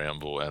that can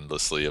ramble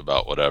endlessly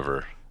about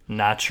whatever.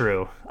 Not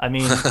true. I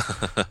mean,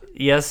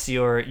 yes,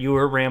 you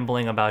were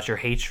rambling about your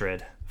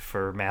hatred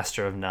for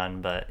Master of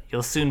None, but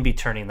you'll soon be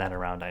turning that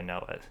around, I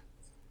know it.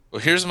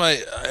 Well, here's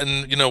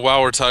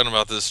while we're talking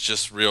about this,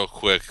 just real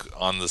quick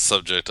on the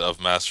subject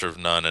of Master of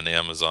None and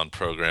Amazon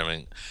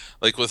programming,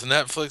 like with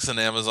Netflix and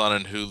Amazon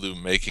and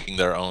Hulu making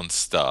their own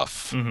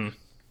stuff, mm-hmm.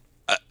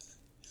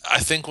 I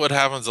think what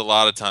happens a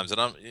lot of times,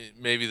 and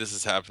maybe this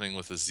is happening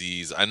with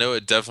Aziz. I know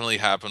it definitely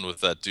happened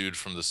with that dude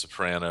from The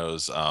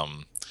Sopranos,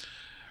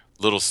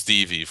 Little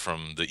Stevie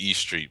from the E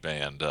Street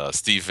Band,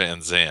 Steve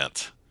Van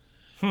Zandt.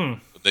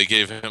 They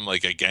gave him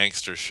like a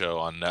gangster show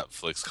on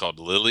Netflix called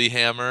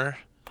Lilyhammer.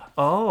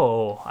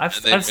 Oh, I've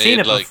seen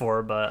it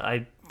before, but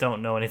I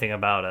don't know anything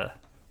about it.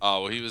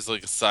 Oh, well, he was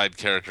like a side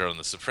character on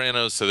The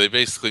Sopranos, so they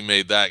basically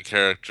made that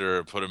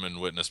character, put him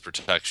in witness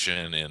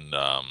protection in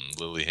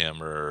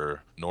Lilyhammer,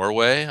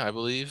 Norway, I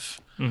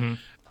believe. Mm-hmm.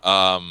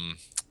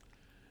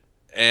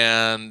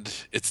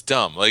 and it's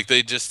dumb. Like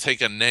they just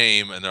take a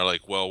name and they're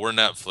like, well, we're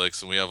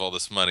Netflix and we have all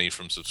this money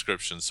from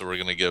subscriptions, so we're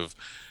gonna give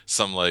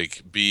some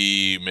like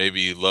B,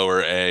 maybe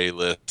lower A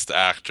list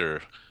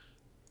actor,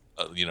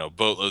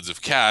 boatloads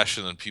of cash,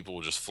 and then people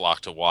will just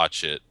flock to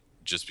watch it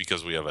just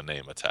because we have a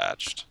name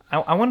attached.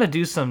 I want to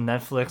do some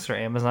Netflix or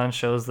Amazon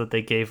shows that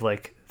they gave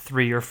like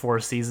 3 or 4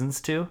 seasons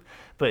to,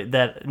 but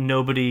that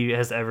nobody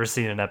has ever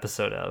seen an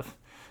episode of.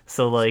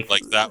 So like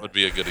that would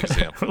be a good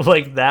example.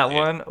 like that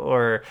one,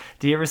 or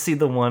do you ever see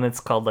the one? It's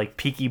called like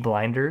Peaky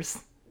Blinders.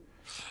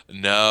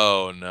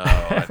 No,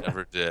 I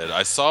never did.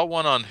 I saw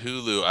one on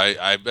Hulu.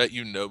 I bet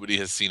you nobody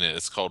has seen it.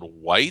 It's called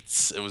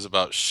Whites. It was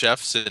about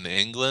chefs in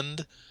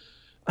England.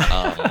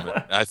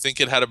 I think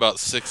it had about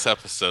 6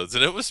 episodes,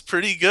 and it was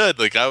pretty good.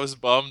 Like I was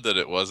bummed that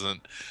it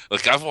wasn't.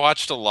 Like I've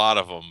watched a lot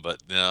of them,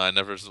 but no, I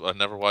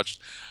never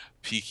watched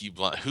Peaky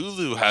Blind.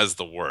 Hulu has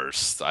the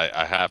worst,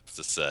 I have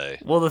to say.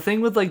 Well, the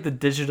thing with like the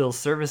digital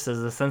services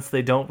is since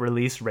they don't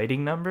release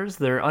rating numbers,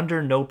 they're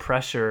under no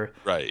pressure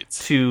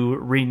to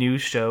renew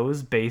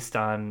shows based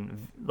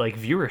on like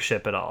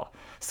viewership at all.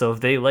 So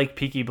if they like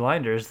Peaky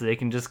Blinders, they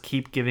can just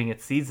keep giving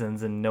it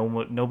seasons, and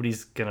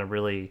nobody's gonna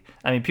really.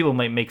 I mean, people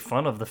might make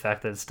fun of the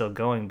fact that it's still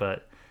going,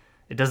 but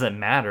it doesn't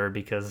matter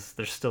because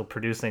they're still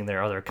producing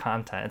their other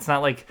content. It's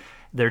not like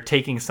they're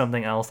taking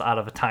something else out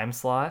of a time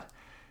slot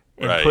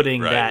and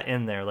putting that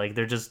in there. Like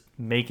they're just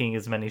making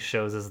as many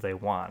shows as they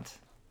want.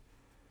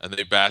 And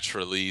they batch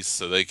release,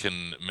 so they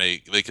can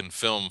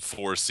film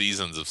 4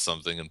 seasons of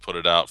something and put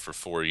it out for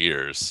 4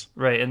 years.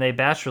 Right, and they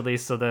batch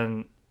release, so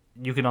then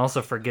you can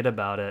also forget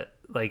about it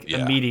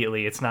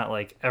immediately. It's not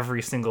like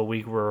every single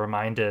week we're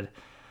reminded,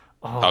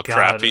 how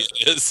crappy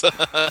it is.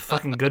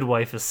 Fucking Good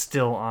Wife is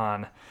still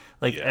on.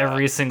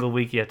 Every single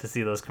week you have to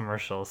see those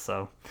commercials.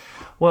 So,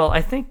 well,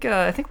 I think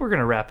we're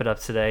gonna wrap it up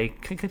today.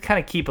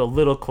 Kind of keep a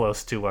little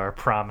close to our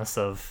promise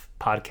of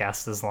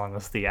podcast as long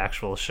as the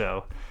actual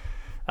show.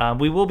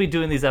 We will be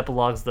doing these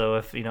epilogues though.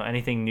 If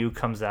anything new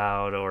comes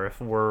out, or if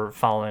we're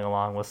following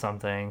along with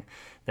something,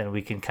 then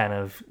we can kind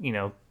of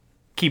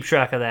keep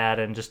track of that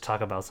and just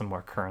talk about some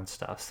more current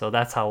stuff. So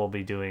that's how we'll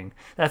be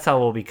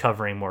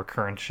covering more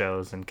current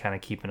shows and kind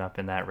of keeping up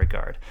in that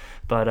regard.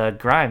 But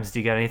Grimes, do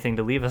you got anything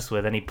to leave us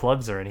with? Any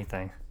plugs or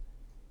anything?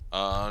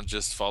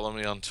 Just follow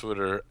me on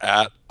Twitter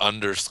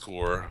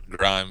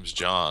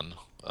 @_GrimesJohn.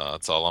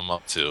 That's all I'm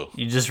up to.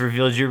 You just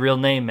revealed your real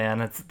name,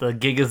 man. The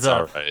gig is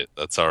up.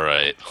 That's all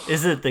right.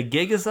 Is it the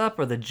gig is up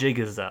or the jig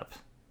is up?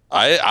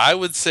 I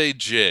would say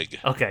jig.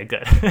 Okay,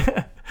 good.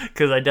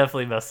 Because I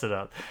definitely messed it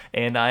up.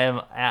 And I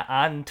am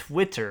on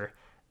Twitter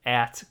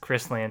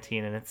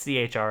 @ChrisLantinen, and it's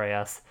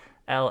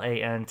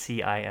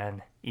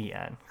ChrisLantinen,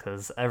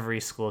 because every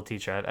school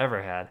teacher I've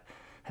ever had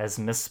has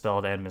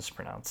misspelled and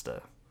mispronounced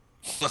it.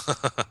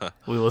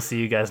 We will see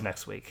you guys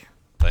next week.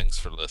 Thanks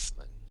for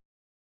listening.